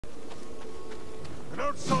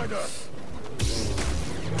outsider!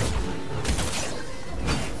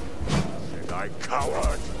 Jedi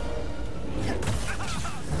coward!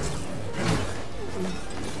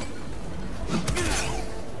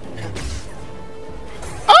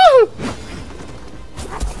 Oh!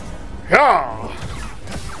 Yeah!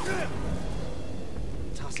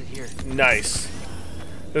 Toss it here. Nice.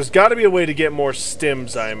 There's got to be a way to get more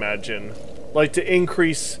stims, I imagine. Like to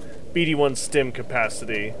increase BD1 stim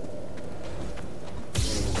capacity.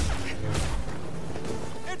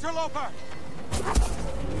 Interloper!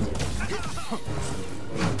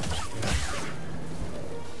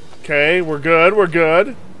 Okay, we're good, we're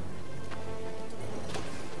good.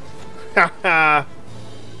 Haha.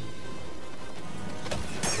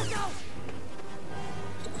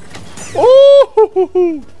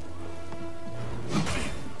 Ooh!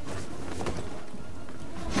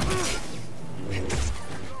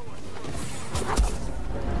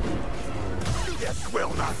 This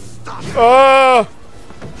will not stop.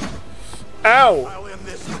 Ow! I'll end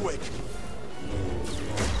this quick.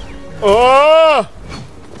 Oh!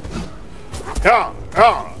 Yeah,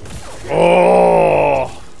 yeah.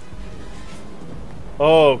 Oh!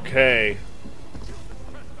 Okay.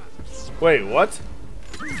 Wait, what?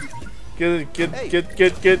 Get it, get it.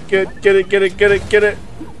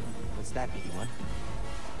 What's that, BD1?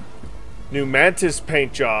 New Mantis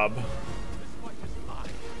paint job.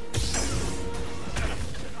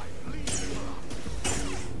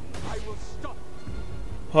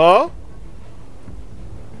 Huh?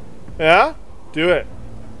 Yeah? Do it.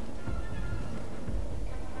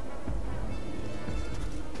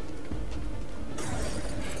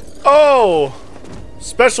 Oh!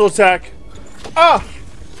 Special attack. Ah!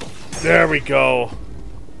 There we go.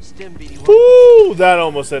 Stim, BD1. Woo! That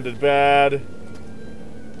almost ended bad.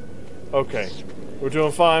 Okay. We're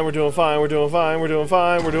doing fine, we're doing fine, we're doing fine, we're doing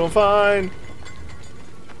fine, we're doing fine.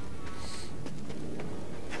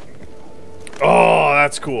 Oh,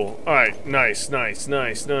 that's cool. Alright, nice, nice,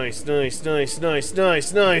 nice, nice, nice, nice, nice,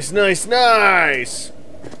 nice, nice, nice, nice!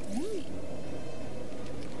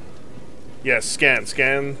 Yes, scan,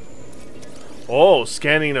 scan. Oh,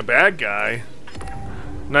 scanning a bad guy.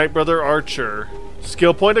 Night Brother Archer.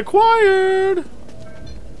 Skill point acquired!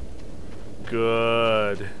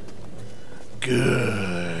 Good.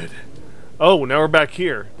 Good. Oh, now we're back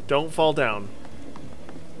here. Don't fall down.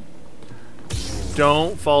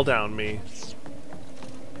 Don't fall down, me.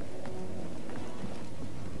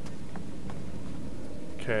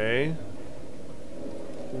 Okay.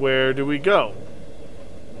 Where do we go?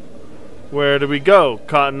 Where do we go,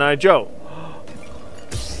 Cotton Eye Joe?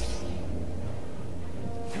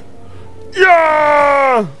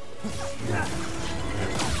 Yeah!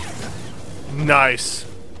 Nice.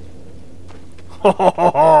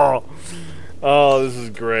 Oh, this is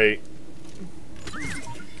great.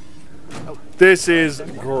 This is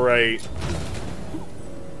great.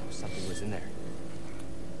 Something was in there.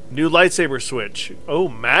 New lightsaber switch. Oh,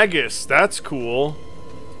 Magus. That's cool.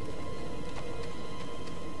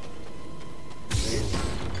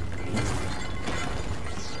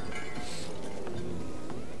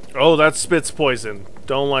 Oh, that spits poison.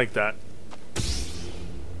 Don't like that.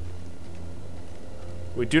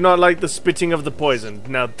 We do not like the spitting of the poison.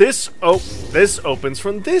 Now this opens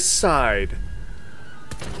from this side.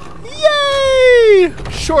 Yay!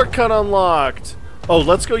 Shortcut unlocked. Oh,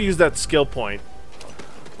 let's go use that skill point.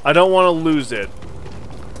 I don't want to lose it.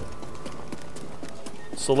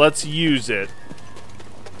 So let's use it.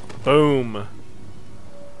 Boom.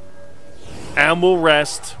 And we'll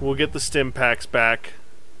rest. We'll get the stim packs back.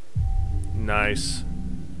 Nice.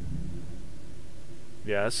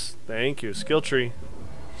 Yes, thank you. Skill tree.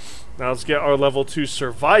 Now let's get our level 2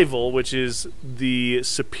 survival, which is the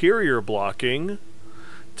superior blocking.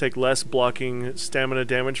 Take less blocking stamina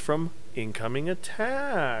damage from incoming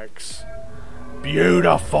attacks.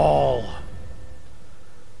 Beautiful.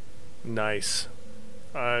 Nice.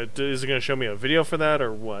 Is it going to show me a video for that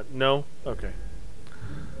or what? No? Okay.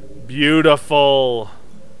 Beautiful.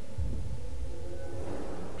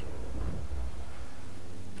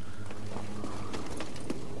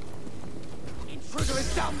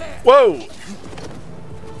 Whoa!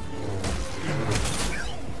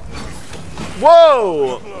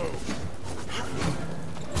 Whoa!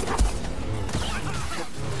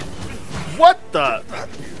 What the?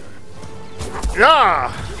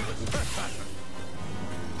 Yeah!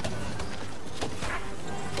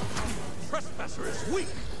 Trespasser is weak.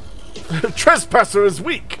 Trespasser is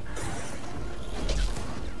weak.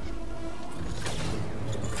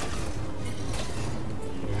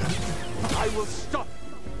 I will stop.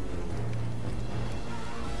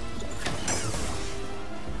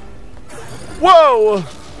 Whoa!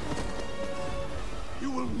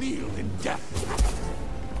 You will kneel in death.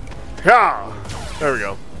 Ha! There we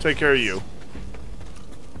go. Take care of you.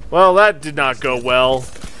 Well, that did not go well.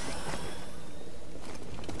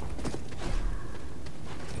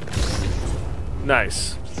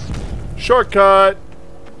 Nice. Shortcut!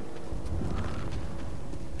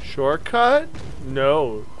 Shortcut?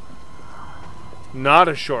 No. Not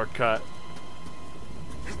a shortcut.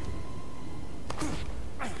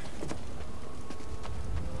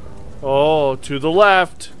 Oh, to the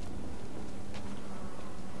left.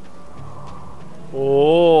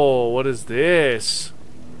 Oh, what is this?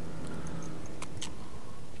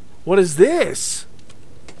 What is this?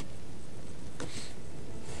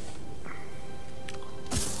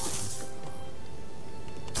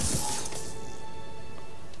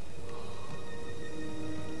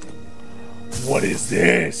 What is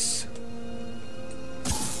this?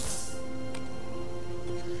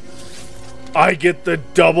 I get the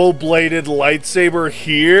double-bladed lightsaber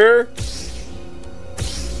here?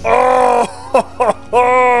 Oh!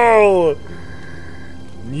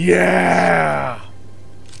 Yeah!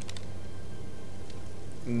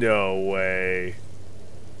 No way.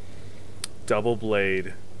 Double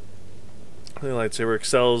blade. The lightsaber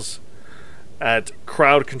excels at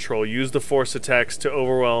crowd control. Use the force attacks to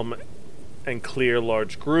overwhelm and clear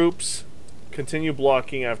large groups. Continue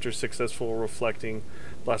blocking after successful reflecting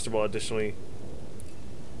blaster ball. Additionally,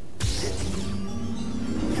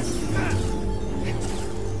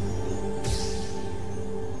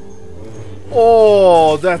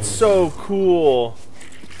 oh, that's so cool.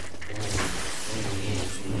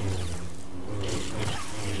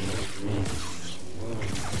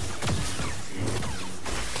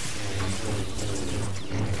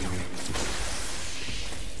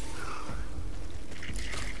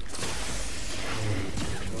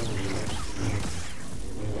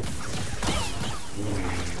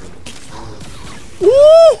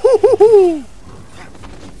 Woo-hoo-hoo-hoo!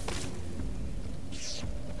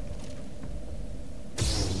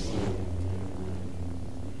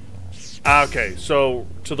 Okay, so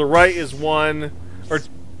to the right is 1, or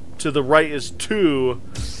to the right is 2,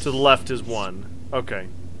 to the left is 1. Okay.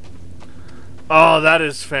 Oh, that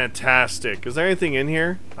is fantastic. Is there anything in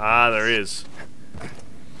here? Ah, there is.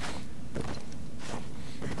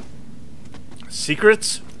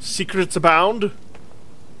 Secrets? Secrets abound?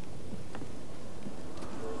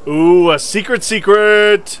 Ooh, a secret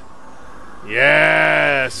secret!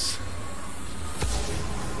 Yes!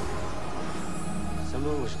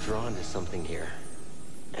 Someone was drawn to something here.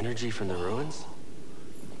 Energy from the ruins?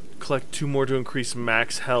 Collect 2 more to increase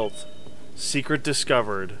max health. Secret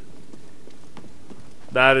discovered.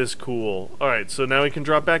 That is cool. Alright, so now we can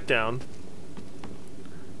drop back down.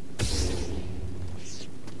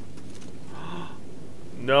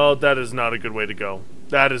 No, that is not a good way to go.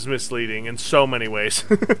 That is misleading in so many ways.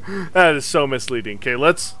 That is so misleading. Okay,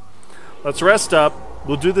 let's rest up.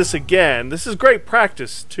 We'll do this again. This is great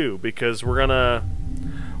practice too, because we're gonna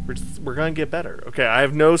get better. Okay, I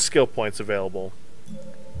have no skill points available.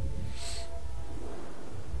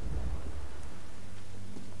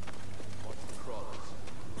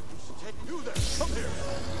 You there, come here.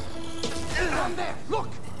 Down there, look.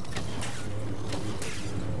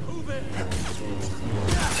 Move it.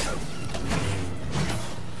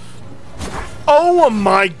 Oh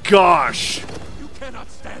my gosh! You cannot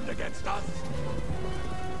stand against us.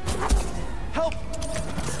 Help!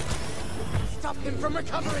 Stop him from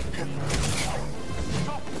recovering!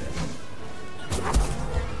 Stop this.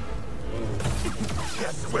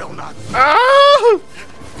 This will not. Ah!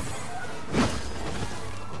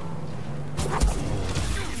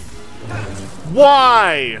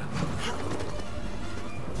 Why?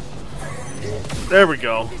 There we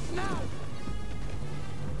go.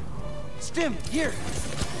 Stim, here!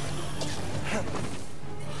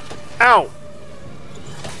 Ow!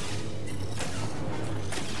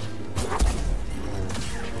 I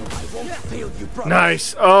won't fail you, brother.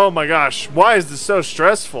 Nice. Oh my gosh. Why is this so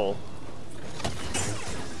stressful?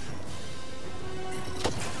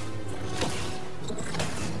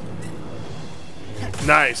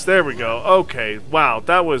 Nice. There we go. Okay. Wow.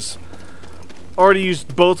 That was... Already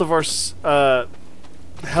used both of our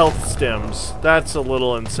health stems. That's a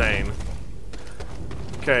little insane.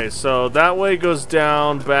 Okay, so that way goes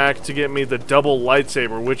down back to get me the double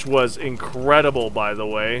lightsaber, which was incredible, by the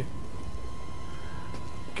way.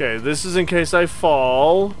 Okay, this is in case I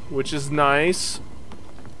fall, which is nice.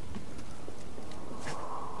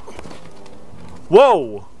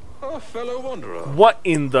 Whoa! Oh, fellow wanderer. What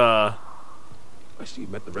in the... I see you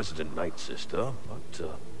met the resident Night Sister,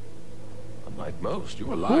 but unlike most, you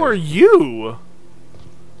are alive. Who are you?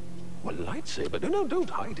 a lightsaber. No, don't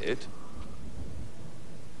hide it.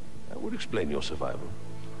 That would explain your survival.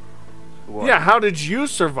 What? Yeah, how did you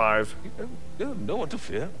survive? No one to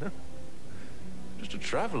fear. No. Just a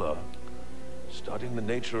traveler, studying the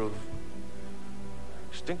nature of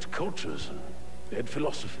extinct cultures and dead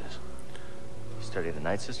philosophies. You study the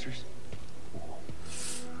Night Sisters?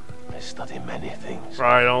 I study many things.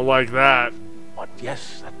 I don't like that. But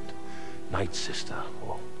yes, that Night Sister.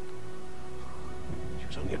 Oh, she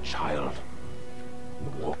was only a child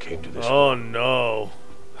when the war came to this. Oh no.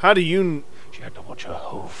 How do you... She had to watch her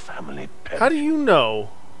whole family perish. How do you know?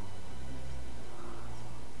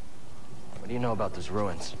 What do you know about those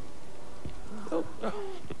ruins? Oh,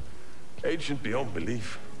 ancient beyond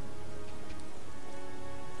belief.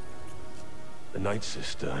 The Night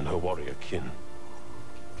Sister and her warrior kin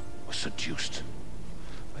were seduced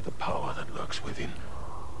by the power that lurks within.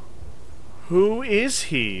 Who is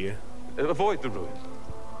he? Avoid the ruins,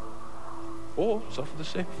 or suffer the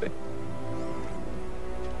same fate.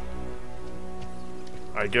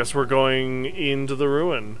 I guess we're going into the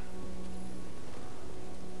ruin.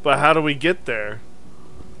 But how do we get there?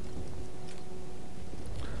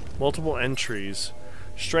 Multiple entries.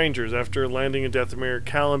 Strangers, after landing in Dathomir,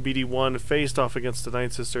 Cal and BD-1 faced off against the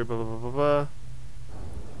Night Sister, blah blah blah blah blah.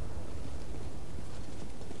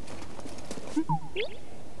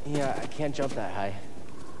 Yeah, I can't jump that high.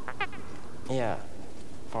 Yeah,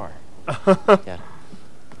 far. Yeah.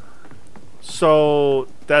 So,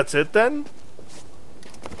 that's it then?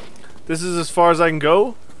 This is as far as I can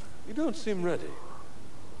go? You don't seem ready.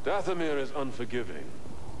 Dathomir is unforgiving.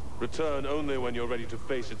 Return only when you're ready to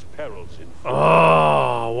face its perils in full.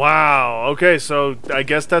 Oh, wow. Okay, so I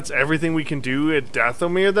guess that's everything we can do at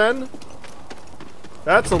Dathomir then?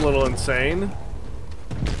 That's a little insane.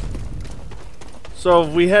 So if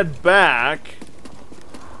we head back...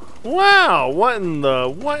 Wow, what in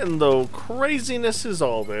the craziness is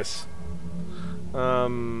all this?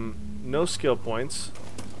 No skill points.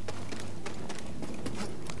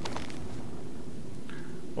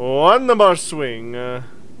 One more swing.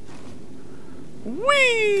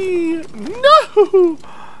 Whee! No!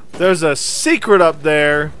 There's a secret up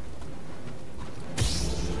there.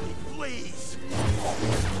 Please.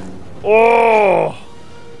 Oh!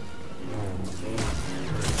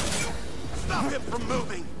 Stop him from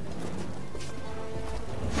moving.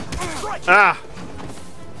 Ah!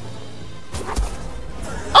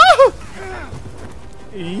 Oh!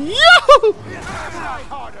 Yo! Try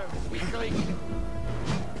harder, weakling.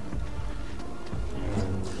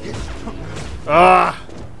 Ah!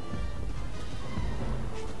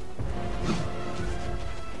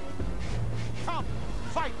 Come,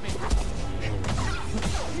 fight me.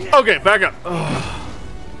 Okay, back up. Ugh.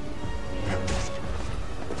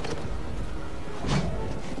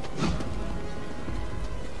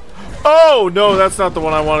 Oh, no, that's not the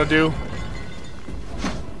one I want to do.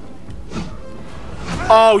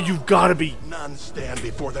 Oh, you've got to be... None stand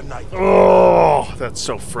before the night. Oh, that's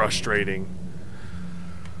so frustrating.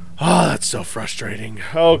 Oh, that's so frustrating.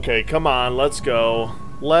 Okay, come on, let's go.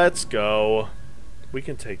 Let's go. We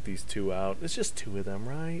can take these two out. It's just two of them,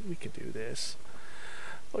 right? We can do this.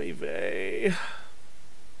 Oy vey.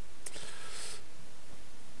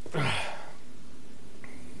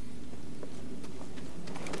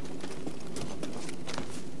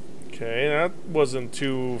 Okay, that wasn't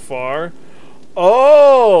too far.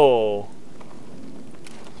 Oh!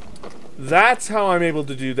 That's how I'm able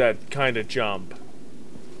to do that kind of jump.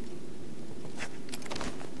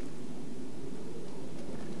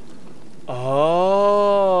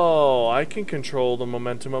 Oh, I can control the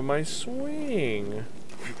momentum of my swing.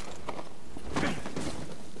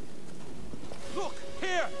 Look,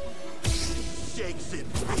 here. Shakes in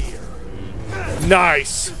fear.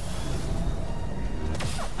 Nice.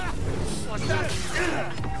 What's that?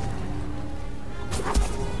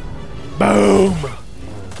 Boom.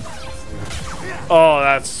 Oh,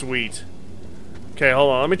 that's sweet. Okay,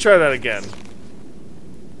 hold on. Let me try that again.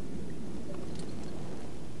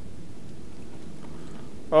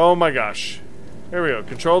 Oh my gosh. Here we go.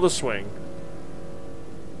 Control the swing.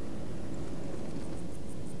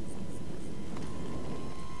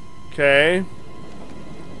 Okay.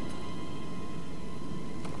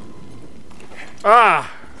 Ah!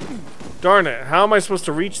 Darn it. How am I supposed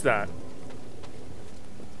to reach that?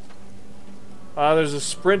 There's a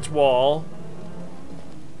sprint wall.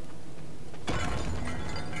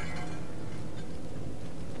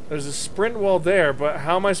 There's a sprint wall there, but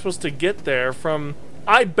how am I supposed to get there from...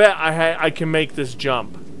 I bet I can make this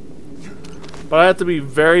jump. But I have to be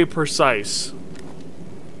very precise.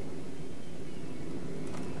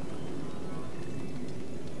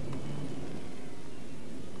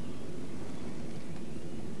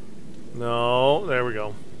 No, there we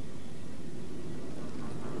go.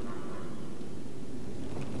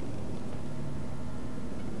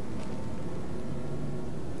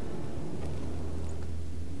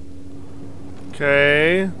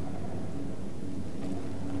 Okay.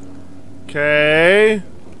 Okay.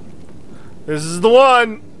 This is the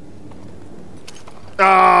one.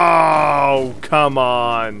 Oh, come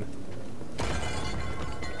on.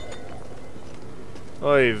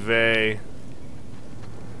 Oy vey.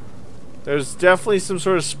 There's definitely some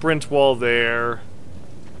sort of sprint wall there.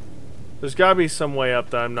 There's gotta be some way up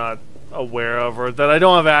that I'm not aware of or that I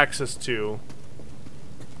don't have access to.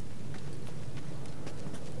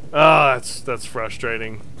 Ah, that's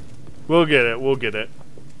frustrating. We'll get it, we'll get it.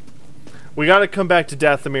 We gotta come back to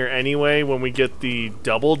Dathomir anyway when we get the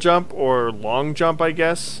double jump or long jump, I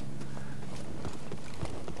guess.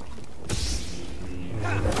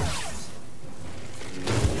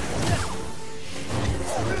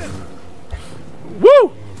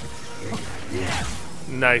 Woo!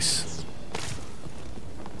 Nice.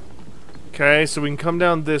 Okay, so we can come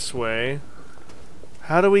down this way.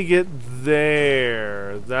 How do we get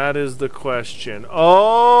there? That is the question.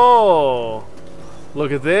 Oh!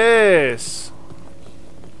 Look at this.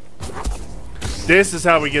 This is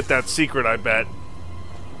how we get that secret, I bet.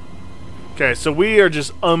 Okay, so we are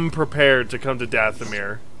just unprepared to come to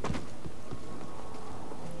Dathomir.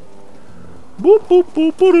 Boop, boop,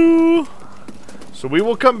 boop, boop. So we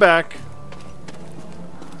will come back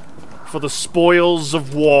for the spoils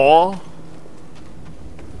of war.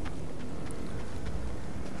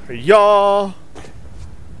 Y'all.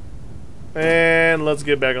 And let's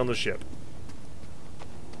get back on the ship.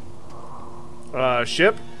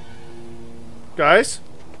 Ship? Guys?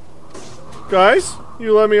 Guys?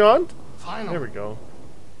 You let me on? Finally. There we go.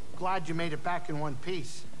 Glad you made it back in one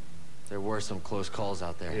piece. There were some close calls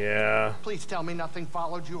out there. Yeah. Please tell me nothing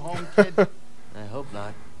followed you home, kid. I hope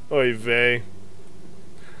not. Oy vey.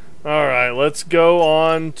 Alright, let's go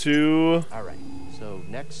on to Alright, so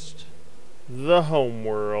next... the home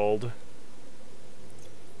world.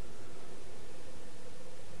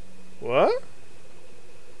 What?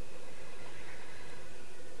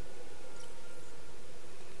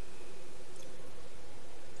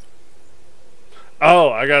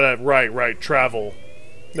 Oh, I got it. Right, travel.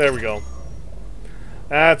 There we go.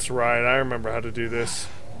 That's right, I remember how to do this.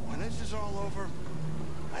 When this is all over,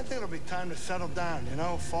 I think it'll be time to settle down, you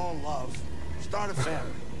know, fall in love, start a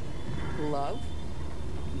family. Love?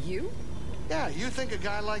 You? Yeah, you think a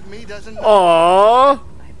guy like me doesn't know? Aww.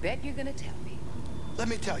 I bet you're gonna tell me. Let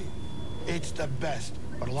me tell you, it's the best,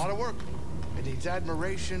 but a lot of work. It needs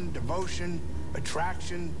admiration, devotion,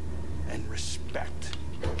 attraction, and respect.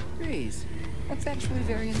 Please. That's actually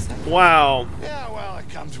very insightful. Wow. Yeah, well, it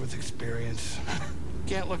comes with experience.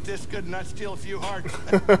 Can't look this good and not steal a few hearts.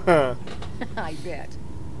 I bet.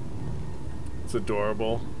 It's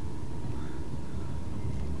adorable.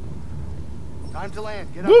 Time to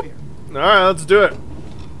land. Get Whoop. up here. Alright, let's do it.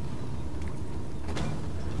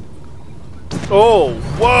 Oh,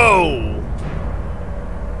 whoa!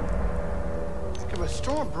 Think of a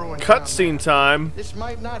storm brewing. Cutscene time. This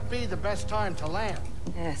might not be the best time to land.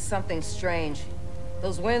 Something strange.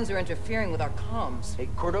 Those winds are interfering with our comms. Hey,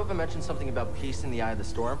 Cordova mentioned something about peace in the eye of the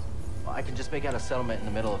storm. Well, I can just make out a settlement in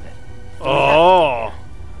the middle of it. Oh.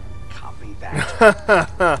 Copy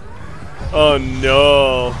that. Oh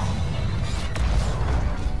no.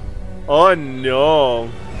 Oh no.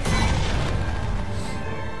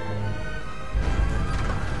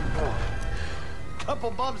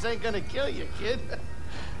 Couple bumps ain't gonna kill you, kid.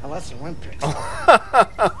 Unless the wind picks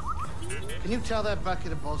up. Can you tell that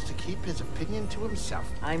bucket of balls to keep his opinion to himself?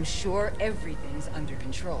 I'm sure everything's under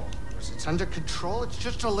control. It's under control. It's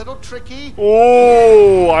just a little tricky.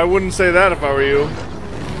 Oh, I wouldn't say that if I were you.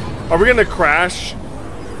 Are we gonna crash?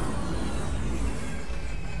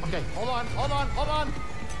 Okay, hold on.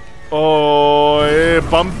 Oh,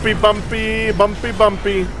 bumpy, bumpy, bumpy,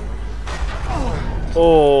 bumpy.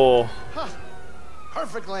 Oh. Huh.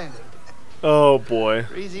 Perfect landing. Oh boy.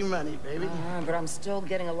 Easy money, baby. But I'm still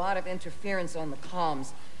getting a lot of interference on the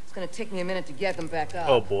comms. It's gonna take me a minute to get them back up.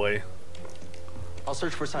 Oh boy. I'll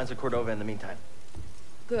search for signs of Cordova in the meantime.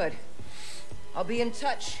 Good. I'll be in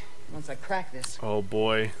touch once I crack this. Oh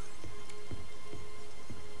boy.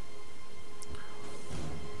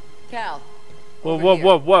 Cal.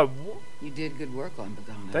 What? You did good work on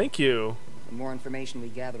Bagana. Thank you. The more information we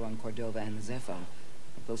gather on Cordova and the Zephyr,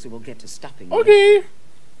 the closer we'll get to stopping them. Okay.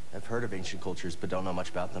 I've heard of ancient cultures, but don't know much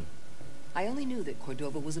about them. I only knew that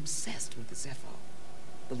Cordova was obsessed with the Zephyr,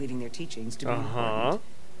 believing their teachings to be important.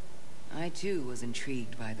 I, too, was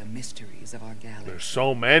intrigued by the mysteries of our galaxy. There's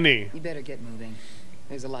so many. You better get moving.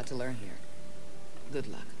 There's a lot to learn here. Good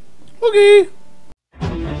luck. Okay.